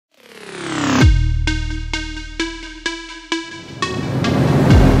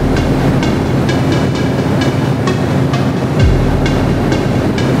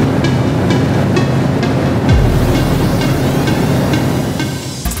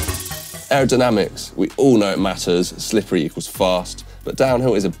Aerodynamics, we all know it matters, slippery equals fast, but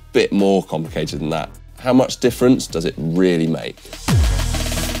downhill is a bit more complicated than that. How much difference does it really make?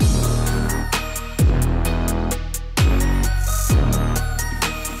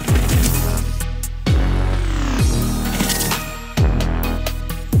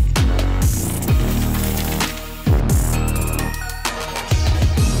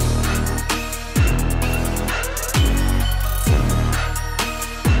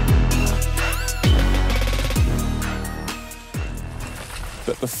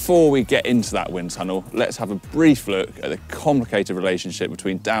 But before we get into that wind tunnel, let's have a brief look at the complicated relationship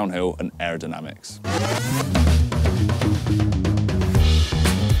between downhill and aerodynamics.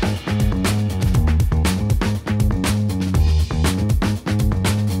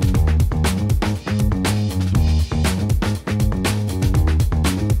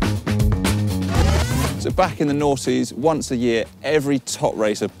 So back in the noughties, once a year, every top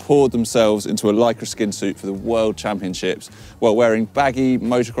racer poured themselves into a lycra skin suit for the World Championships while wearing baggy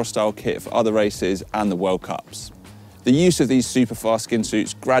motocross-style kit for other races and the World Cups. The use of these super fast skin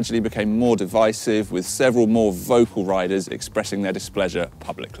suits gradually became more divisive, with several more vocal riders expressing their displeasure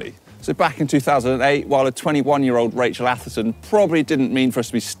publicly. So back in 2008, while a 21-year-old Rachel Atherton probably didn't mean for us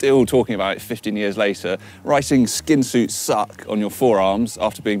to be still talking about it 15 years later, writing "skin suits suck" on your forearms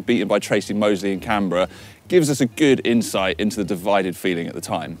after being beaten by Tracy Moseley in Canberra gives us a good insight into the divided feeling at the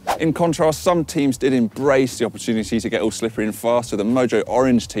time. In contrast, some teams did embrace the opportunity to get all slippery and fast, so the Mojo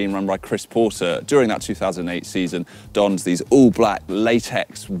Orange team run by Chris Porter during that 2008 season donned these all-black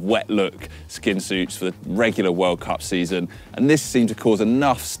latex wet look skin suits for the regular World Cup season, and this seemed to cause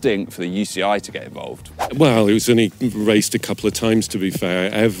enough stink for the UCI to get involved. Well, it was only raced a couple of times, to be fair.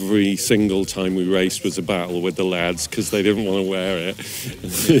 Every single time we raced was a battle with the lads because they didn't want to wear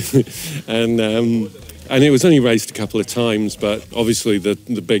it. And it was only raced a couple of times, but obviously the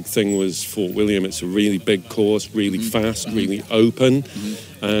big thing was Fort William. It's a really big course, really fast, really open,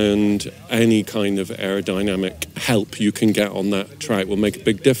 and any kind of aerodynamic help you can get on that track will make a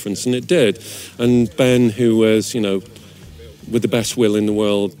big difference, and it did. And Ben, who was, you know, with the best will in the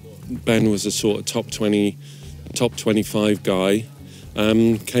world, Ben was a sort of top 20, top 25 guy,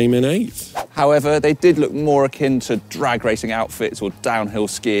 came in 8th. However, they did look more akin to drag racing outfits or downhill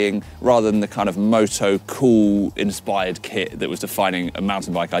skiing rather than the kind of moto cool inspired kit that was defining a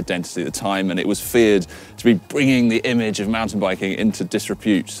mountain bike identity at the time, and it was feared to be bringing the image of mountain biking into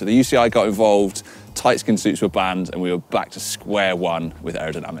disrepute. So the UCI got involved, tight skin suits were banned, and we were back to square one with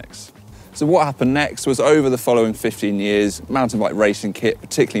aerodynamics. So what happened next was, over the following 15 years, mountain bike racing kit,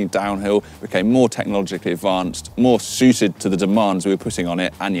 particularly downhill, became more technologically advanced, more suited to the demands we were putting on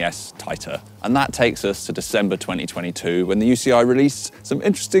it, and yes, tighter. And that takes us to December 2022, when the UCI released some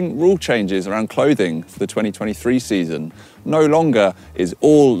interesting rule changes around clothing for the 2023 season. No longer is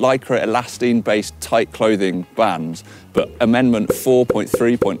all lycra elastine-based tight clothing banned, but Amendment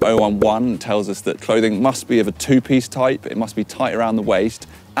 4.3.011 tells us that clothing must be of a two-piece type, it must be tight around the waist,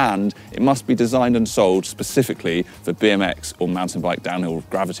 and it must be designed and sold specifically for BMX or mountain bike downhill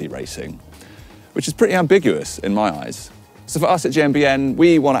gravity racing, which is pretty ambiguous in my eyes. So for us at GMBN,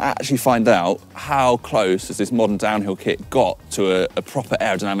 we want to actually find out how close has this modern downhill kit got to a proper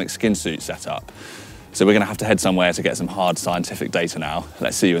aerodynamic skin suit setup. So we're going to have to head somewhere to get some hard scientific data now.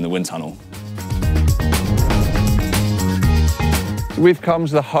 Let's see you in the wind tunnel. We've come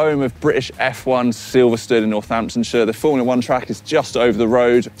to the home of British F1 Silverstone in Northamptonshire. The Formula 1 track is just over the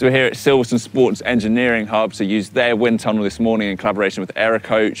road. So we're here at Silverstone Sports Engineering Hub to use their wind tunnel this morning in collaboration with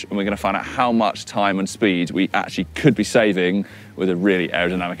Aerocoach, and we're going to find out how much time and speed we actually could be saving with a really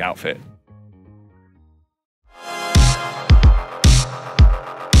aerodynamic outfit.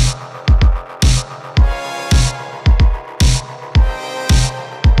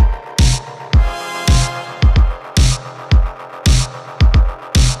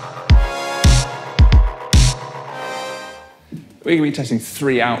 We're going to be testing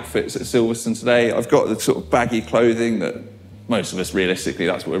 3 outfits at Silverstone today. I've got the sort of baggy clothing that most of us, realistically,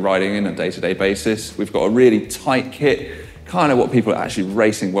 that's what we're riding in on a day-to-day basis. We've got a really tight kit, kind of what people are actually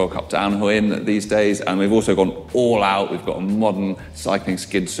racing World Cup downhill in these days. And we've also gone all out. We've got a modern cycling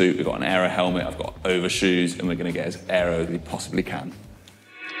skid suit. We've got an aero helmet. I've got overshoes, and we're going to get as aero as we possibly can.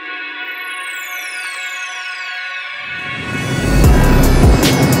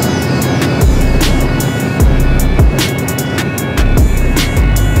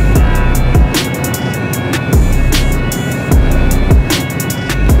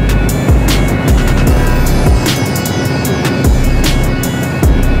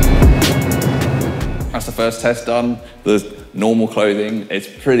 First test done, the normal clothing, it's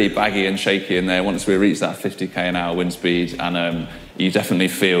pretty baggy and shaky in there once we reach that 50k an hour wind speed, and you definitely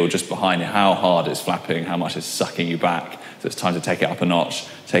feel just behind you how hard it's flapping, how much it's sucking you back. So it's time to take it up a notch,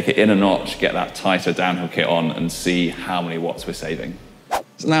 take it in a notch, get that tighter downhill kit on and see how many watts we're saving.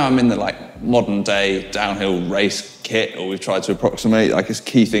 So now I'm in the modern day downhill race kit, or we've tried to approximate. This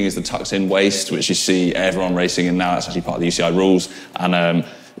key thing is the tucked in waist, which you see everyone racing in now. That's actually part of the UCI rules. And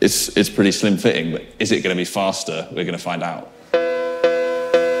it's pretty slim fitting, but is it going to be faster? We're going to find out.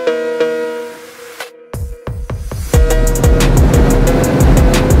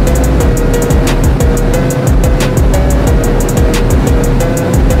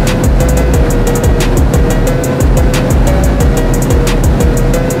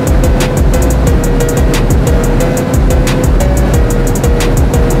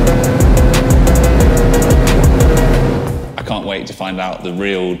 To find out the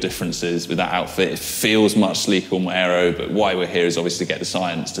real differences with that outfit. It feels much sleeker, more aero, but why we're here is obviously to get the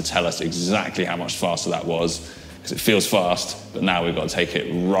science to tell us exactly how much faster that was, because it feels fast, but now we've got to take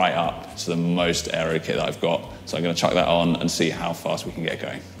it right up to the most aero kit that I've got. So I'm going to chuck that on and see how fast we can get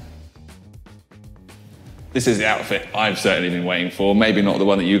going. This is the outfit I've certainly been waiting for. Maybe not the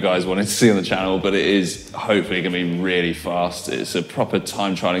one that you guys wanted to see on the channel, but it is hopefully going to be really fast. It's a proper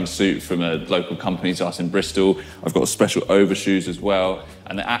time trialing suit from a local company to us in Bristol. I've got special overshoes as well.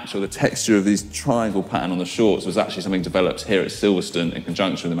 And the texture of these triangle pattern on the shorts was actually something developed here at Silverstone in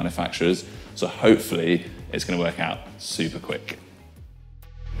conjunction with the manufacturers. So hopefully it's going to work out super quick.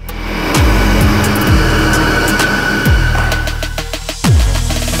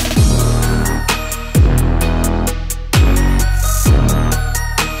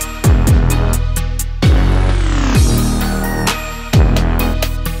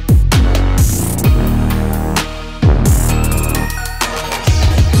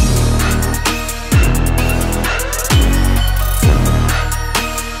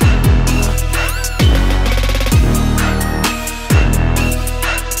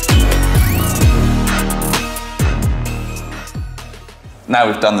 Now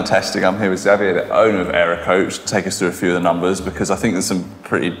we've done the testing, I'm here with Xavier, the owner of AeroCoach, to take us through a few of the numbers, because I think there's some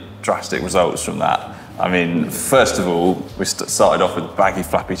pretty drastic results from that. I mean, first of all, we started off with a baggy,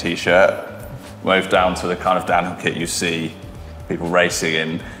 flappy t-shirt, moved down to the kind of downhill kit you see people racing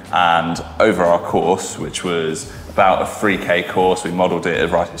in, and over our course, which was about a 3K course, we modelled it at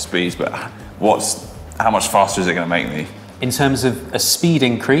relative speeds, but how much faster is it going to make me? In terms of a speed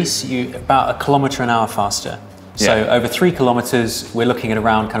increase, about 1 kilometre an hour faster. So over 3 kilometres, we're looking at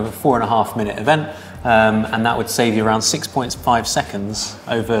around kind of a 4.5 minute event, and that would save you around 6.5 seconds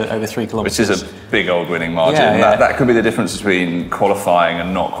over 3 kilometres. Which is a big old winning margin. Yeah. That could be the difference between qualifying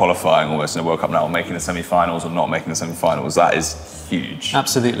and not qualifying almost in a World Cup now, or making the semi-finals or not making the semi-finals. That is huge.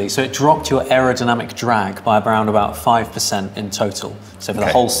 Absolutely. So it dropped your aerodynamic drag by around about 5% in total. So for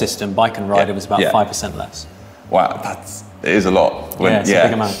the whole system, bike and rider was about 5% less. Wow, it is a lot. It's a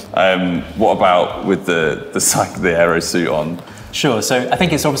big amount. What about with the aero suit on? Sure, so I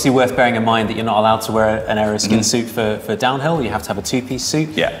think it's obviously worth bearing in mind that you're not allowed to wear an aero skin suit for downhill. You have to have a two-piece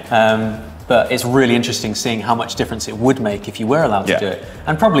suit. But it's really interesting seeing how much difference it would make if you were allowed to do it.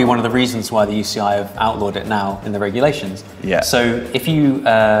 And probably one of the reasons why the UCI have outlawed it now in the regulations. So if you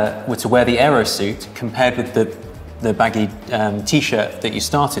were to wear the aero suit compared with the baggy t-shirt that you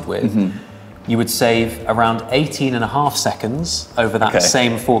started with, you would save around 18.5 seconds over that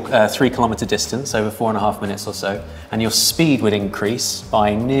same 3 kilometre distance, over 4.5 minutes or so, and your speed would increase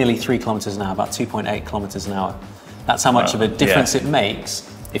by nearly 3 kilometres an hour, about 2.8 kilometres an hour. That's how much of a difference it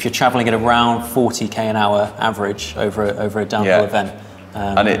makes if you're travelling at around 40k an hour average over a downhill event.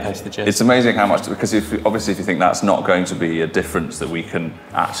 And it's amazing how much, because obviously if you think that's not going to be a difference that we can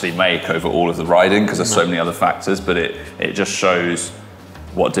actually make over all of the riding, because there's so many other factors, but it just shows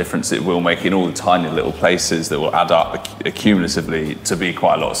what difference it will make in all the tiny little places that will add up cumulatively to be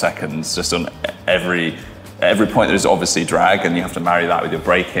quite a lot of seconds. Just on every point there's obviously drag, and you have to marry that with your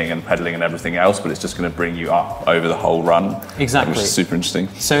braking and pedaling and everything else, but it's just going to bring you up over the whole run. Exactly. Which is super interesting.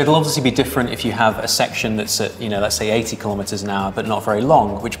 So it'll obviously be different if you have a section that's at, let's say 80 kilometres an hour, but not very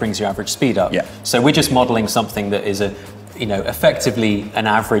long, which brings your average speed up. So we're just modelling something that is effectively an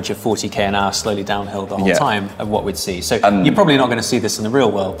average of 40k an hour slowly downhill the whole time of what we'd see. So you're probably not going to see this in the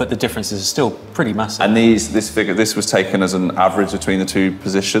real world, but the differences are still pretty massive. And this was taken as an average between the two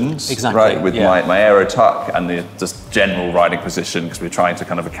positions, right? With my aero tuck and the just general riding position, because we're trying to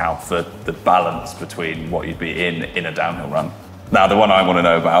kind of account for the balance between what you'd be in a downhill run. Now, the one I want to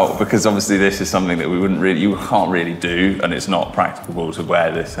know about, because obviously this is something that you can't really do, and it's not practicable to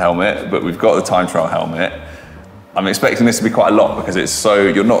wear this helmet, but we've got the time trial helmet. I'm expecting this to be quite a lot, because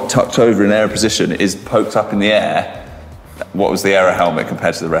you're not tucked over in aero position, it is poked up in the air. What was the aero helmet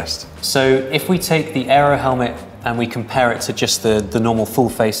compared to the rest? So if we take the aero helmet and we compare it to just the normal full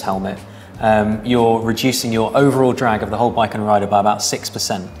face helmet, you're reducing your overall drag of the whole bike and rider by about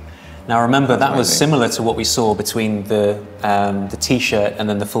 6%. Now remember, that was similar to what we saw between the t-shirt and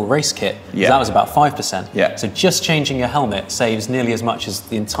then the full race kit. Yeah. That was about 5%. Yeah. So just changing your helmet saves nearly as much as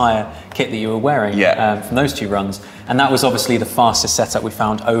the entire kit that you were wearing from those two runs. And that was obviously the fastest setup we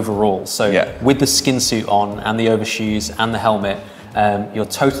found overall. So with the skin suit on and the overshoes and the helmet, your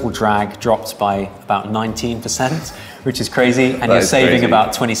total drag dropped by about 19%, which is crazy, and you're saving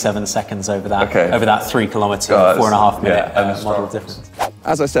about 27 seconds over that 3 kilometre, 4.5 minute model difference.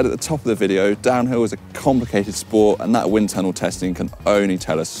 As I said at the top of the video, downhill is a complicated sport, and that wind tunnel testing can only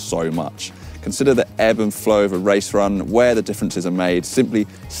tell us so much. Consider the ebb and flow of a race run, where the differences are made. Simply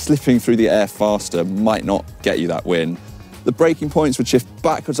slipping through the air faster might not get you that win. The braking points would shift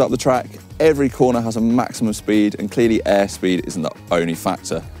backwards up the track. Every corner has a maximum speed, and clearly airspeed isn't the only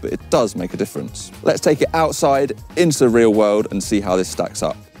factor, but it does make a difference. Let's take it outside into the real world and see how this stacks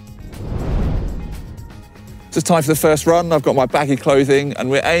up. So it's time for the first run. I've got my baggy clothing, and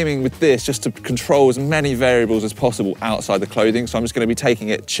we're aiming with this just to control as many variables as possible outside the clothing. So I'm just going to be taking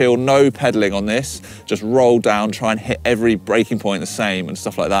it chill, no pedaling on this, just roll down, try and hit every braking point the same and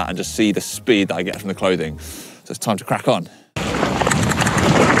stuff like that, and just see the speed that I get from the clothing. So it's time to crack on.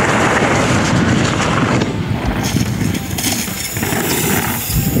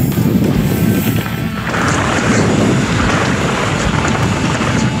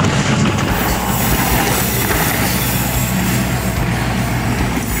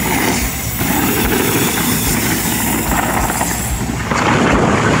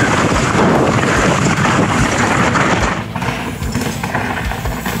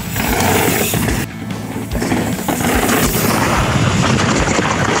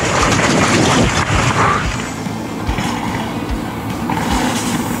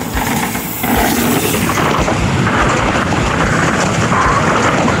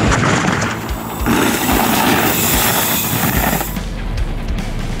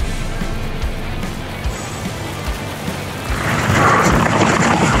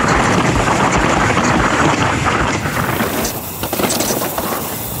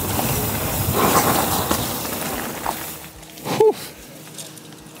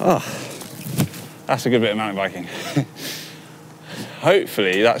 That's a good bit of mountain biking.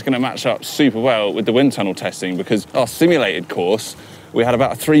 Hopefully that's going to match up super well with the wind tunnel testing, because our simulated course, we had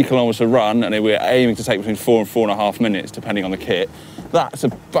about a 3 kilometre run, and we were aiming to take between 4 and 4.5 minutes, depending on the kit. That's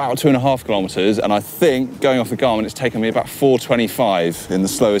about 2.5 kilometres, and I think, going off the Garmin, it's taken me about 4:25 in the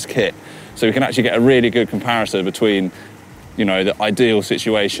slowest kit. So we can actually get a really good comparison between, you know, the ideal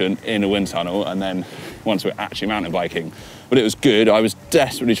situation in a wind tunnel and then once we're actually mountain biking. But it was good. I was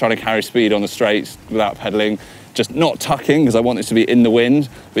desperately trying to carry speed on the straights without pedaling, just not tucking because I want this to be in the wind,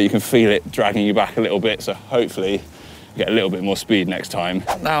 but you can feel it dragging you back a little bit. So hopefully you get a little bit more speed next time.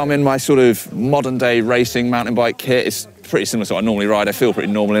 Now I'm in my sort of modern day racing mountain bike kit. It's pretty similar to what I normally ride. I feel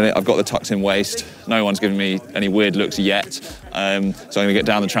pretty normal in it. I've got the tucked in waist. No one's giving me any weird looks yet. So I'm gonna get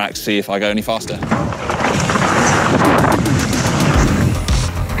down the track, see if I go any faster.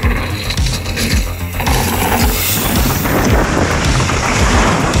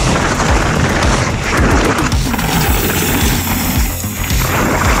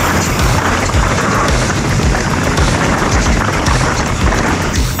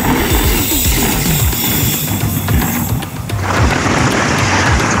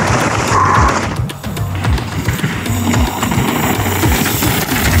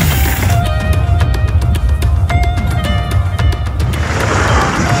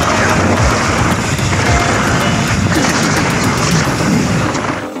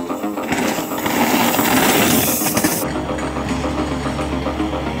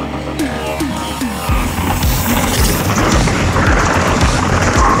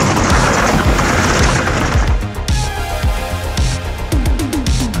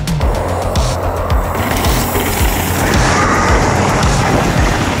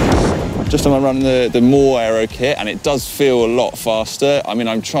 Just on my run the more aero kit, and it does feel a lot faster. I mean,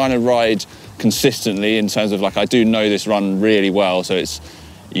 I'm trying to ride consistently in terms of, like, I do know this run really well, so it's,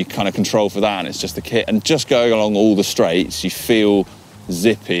 you kind of control for that, and it's just the kit. And just going along all the straights, you feel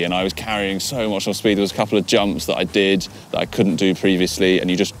zippy, and I was carrying so much more speed. There was a couple of jumps that I did that I couldn't do previously, and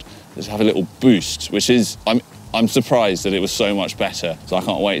you just have a little boost, which is, I'm surprised that it was so much better. So I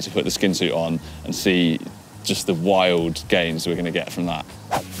can't wait to put the skin suit on and see just the wild gains we're going to get from that.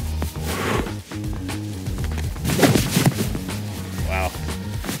 Wow,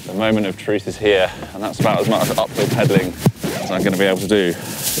 the moment of truth is here, and that's about as much uphill pedalling as I'm going to be able to do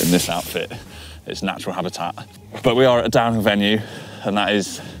in this outfit. It's natural habitat. But we are at a downhill venue, and that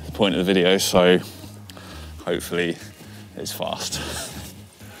is the point of the video, so hopefully it's fast.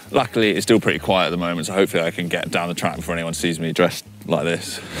 Luckily, it's still pretty quiet at the moment, so hopefully I can get down the track before anyone sees me dressed like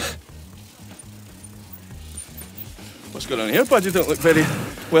this. What's going on here, bud? You don't look very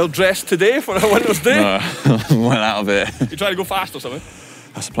well dressed today for a winter's day. No, I went out of it. You trying to go fast or something?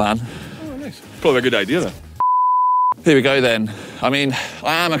 That's the plan. Oh, nice. Probably a good idea then. Here we go then. I mean,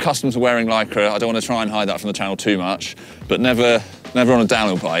 I am accustomed to wearing Lycra. I don't want to try and hide that from the channel too much, but never on a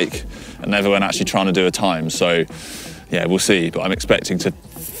downhill bike and never when actually trying to do a time. So yeah, we'll see, but I'm expecting to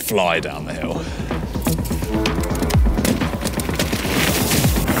fly down the hill.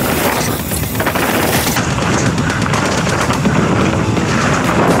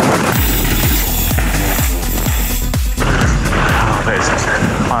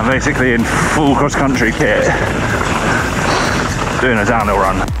 I'm basically in full cross-country kit, doing a downhill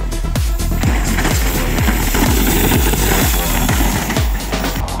run.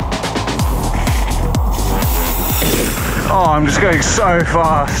 Oh, I'm just going so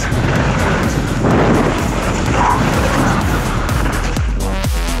fast.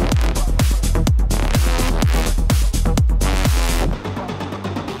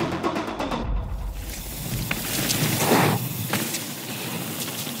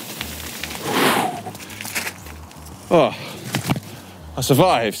 Oh, I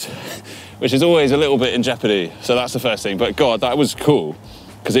survived, which is always a little bit in jeopardy. So that's the first thing. But God, that was cool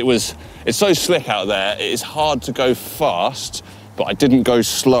because it's so slick out there. It is hard to go fast, but I didn't go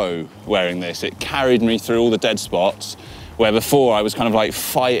slow wearing this. It carried me through all the dead spots where before I was kind of like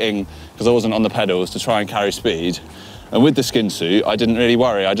fighting because I wasn't on the pedals to try and carry speed. And with the skin suit, I didn't really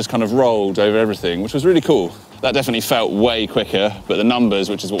worry. I just kind of rolled over everything, which was really cool. That definitely felt way quicker, but the numbers,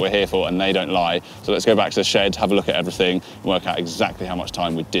 which is what we're here for, and they don't lie. So let's go back to the shed, have a look at everything, and work out exactly how much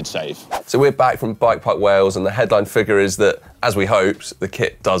time we did save. So we're back from Bike Park Wales, and the headline figure is that, as we hoped, the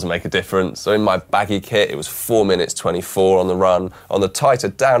kit does make a difference. So in my baggy kit, it was 4 minutes 24 on the run. On the tighter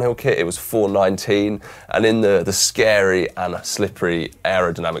downhill kit, it was 4:19. And in the scary and slippery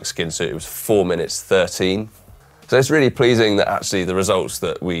aerodynamic skin suit, it was 4 minutes 13. So it's really pleasing that actually the results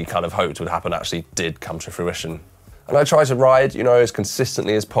that we kind of hoped would happen actually did come to fruition. And I try to ride, you know, as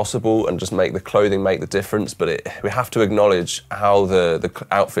consistently as possible and just make the clothing make the difference, but we have to acknowledge how the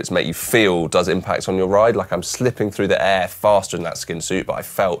outfits make you feel does impact on your ride. Like I'm slipping through the air faster in that skin suit, but I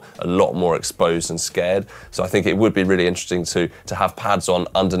felt a lot more exposed and scared. So I think it would be really interesting to have pads on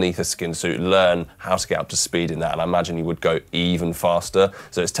underneath a skin suit, learn how to get up to speed in that, and I imagine you would go even faster.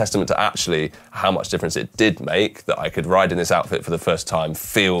 So it's testament to actually how much difference it did make that I could ride in this outfit for the first time,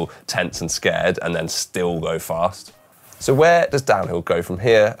 feel tense and scared, and then still go fast. So where does downhill go from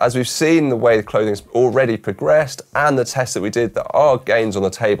here? As we've seen the way the clothing's already progressed and the tests that we did, there are gains on the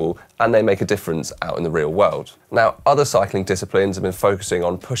table and they make a difference out in the real world. Now, other cycling disciplines have been focusing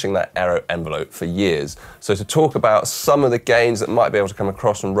on pushing that aero envelope for years. So to talk about some of the gains that might be able to come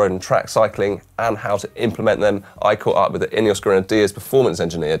across from road and track cycling and how to implement them, I caught up with the Ineos Grenadiers performance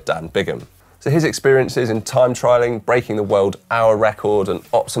engineer, Dan Bigham. So his experiences in time trialling, breaking the world hour record and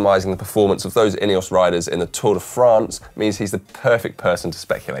optimising the performance of those Ineos riders in the Tour de France means he's the perfect person to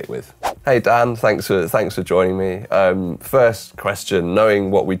speculate with. Hey Dan, thanks for joining me. First question, knowing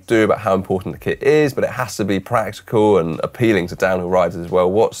what we do about how important the kit is, but it has to be practical and appealing to downhill riders as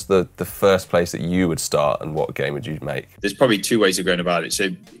well. What's the first place that you would start and what game would you make? There's probably two ways of going about it. So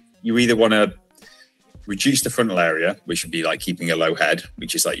you either want to reduce the frontal area, which would be like keeping a low head,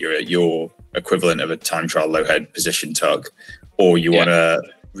 which is like your equivalent of a time trial low head position tuck, or you want to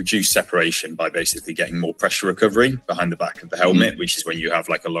reduce separation by basically getting more pressure recovery behind the back of the helmet, which is when you have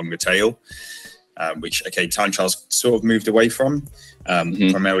like a longer tail, which, okay, time trials sort of moved away from,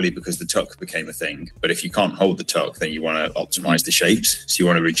 primarily because the tuck became a thing. But if you can't hold the tuck, then you want to optimize the shapes. So you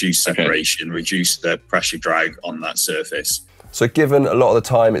want to reduce separation, reduce the pressure drag on that surface. So given a lot of the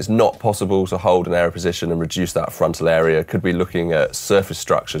time it's not possible to hold an aero position and reduce that frontal area, could we be looking at surface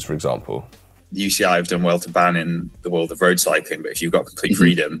structures, for example? The UCI have done well to ban in the world of road cycling, but if you've got complete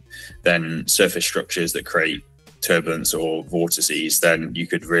freedom, then surface structures that create turbulence or vortices, then you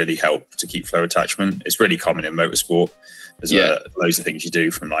could really help to keep flow attachment. It's really common in motorsport. There's loads of things you do,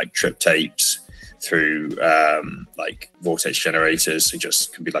 from like trip tapes through like vortex generators. It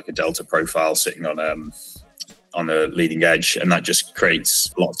just can be like a delta profile sitting on a leading edge, and that just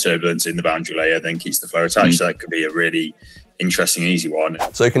creates a lot of turbulence in the boundary layer, then keeps the flow attached. So that could be a really interesting, easy one.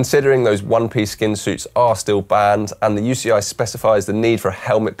 So considering those one-piece skin suits are still banned and the UCI specifies the need for a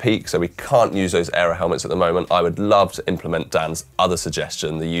helmet peak, so we can't use those aero helmets at the moment, I would love to implement Dan's other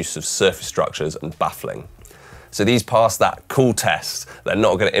suggestion, the use of surface structures and baffling. So these pass that cool test. They're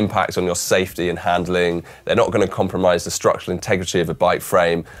not going to impact on your safety and handling. They're not going to compromise the structural integrity of a bike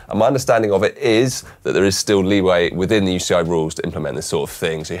frame. And my understanding of it is that there is still leeway within the UCI rules to implement this sort of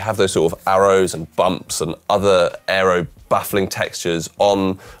thing. So you have those sort of arrows and bumps and other aero baffling textures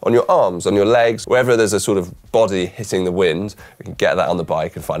on your arms, on your legs, wherever there's a sort of body hitting the wind, we can get that on the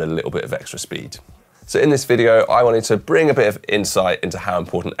bike and find a little bit of extra speed. So in this video, I wanted to bring a bit of insight into how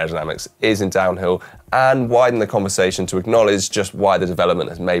important aerodynamics is in downhill and widen the conversation to acknowledge just why the development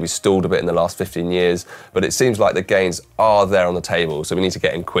has maybe stalled a bit in the last 15 years, but it seems like the gains are there on the table, so we need to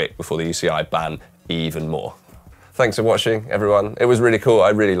get in quick before the UCI ban even more. Thanks for watching, everyone. It was really cool. I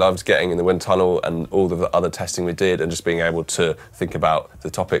really loved getting in the wind tunnel and all of the other testing we did and just being able to think about the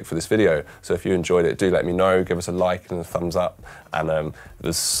topic for this video. So if you enjoyed it, do let me know. Give us a like and a thumbs up. And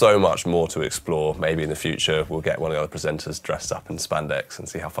there's so much more to explore. Maybe in the future, we'll get one of the other presenters dressed up in spandex and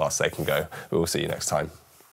see how fast they can go. But we'll see you next time.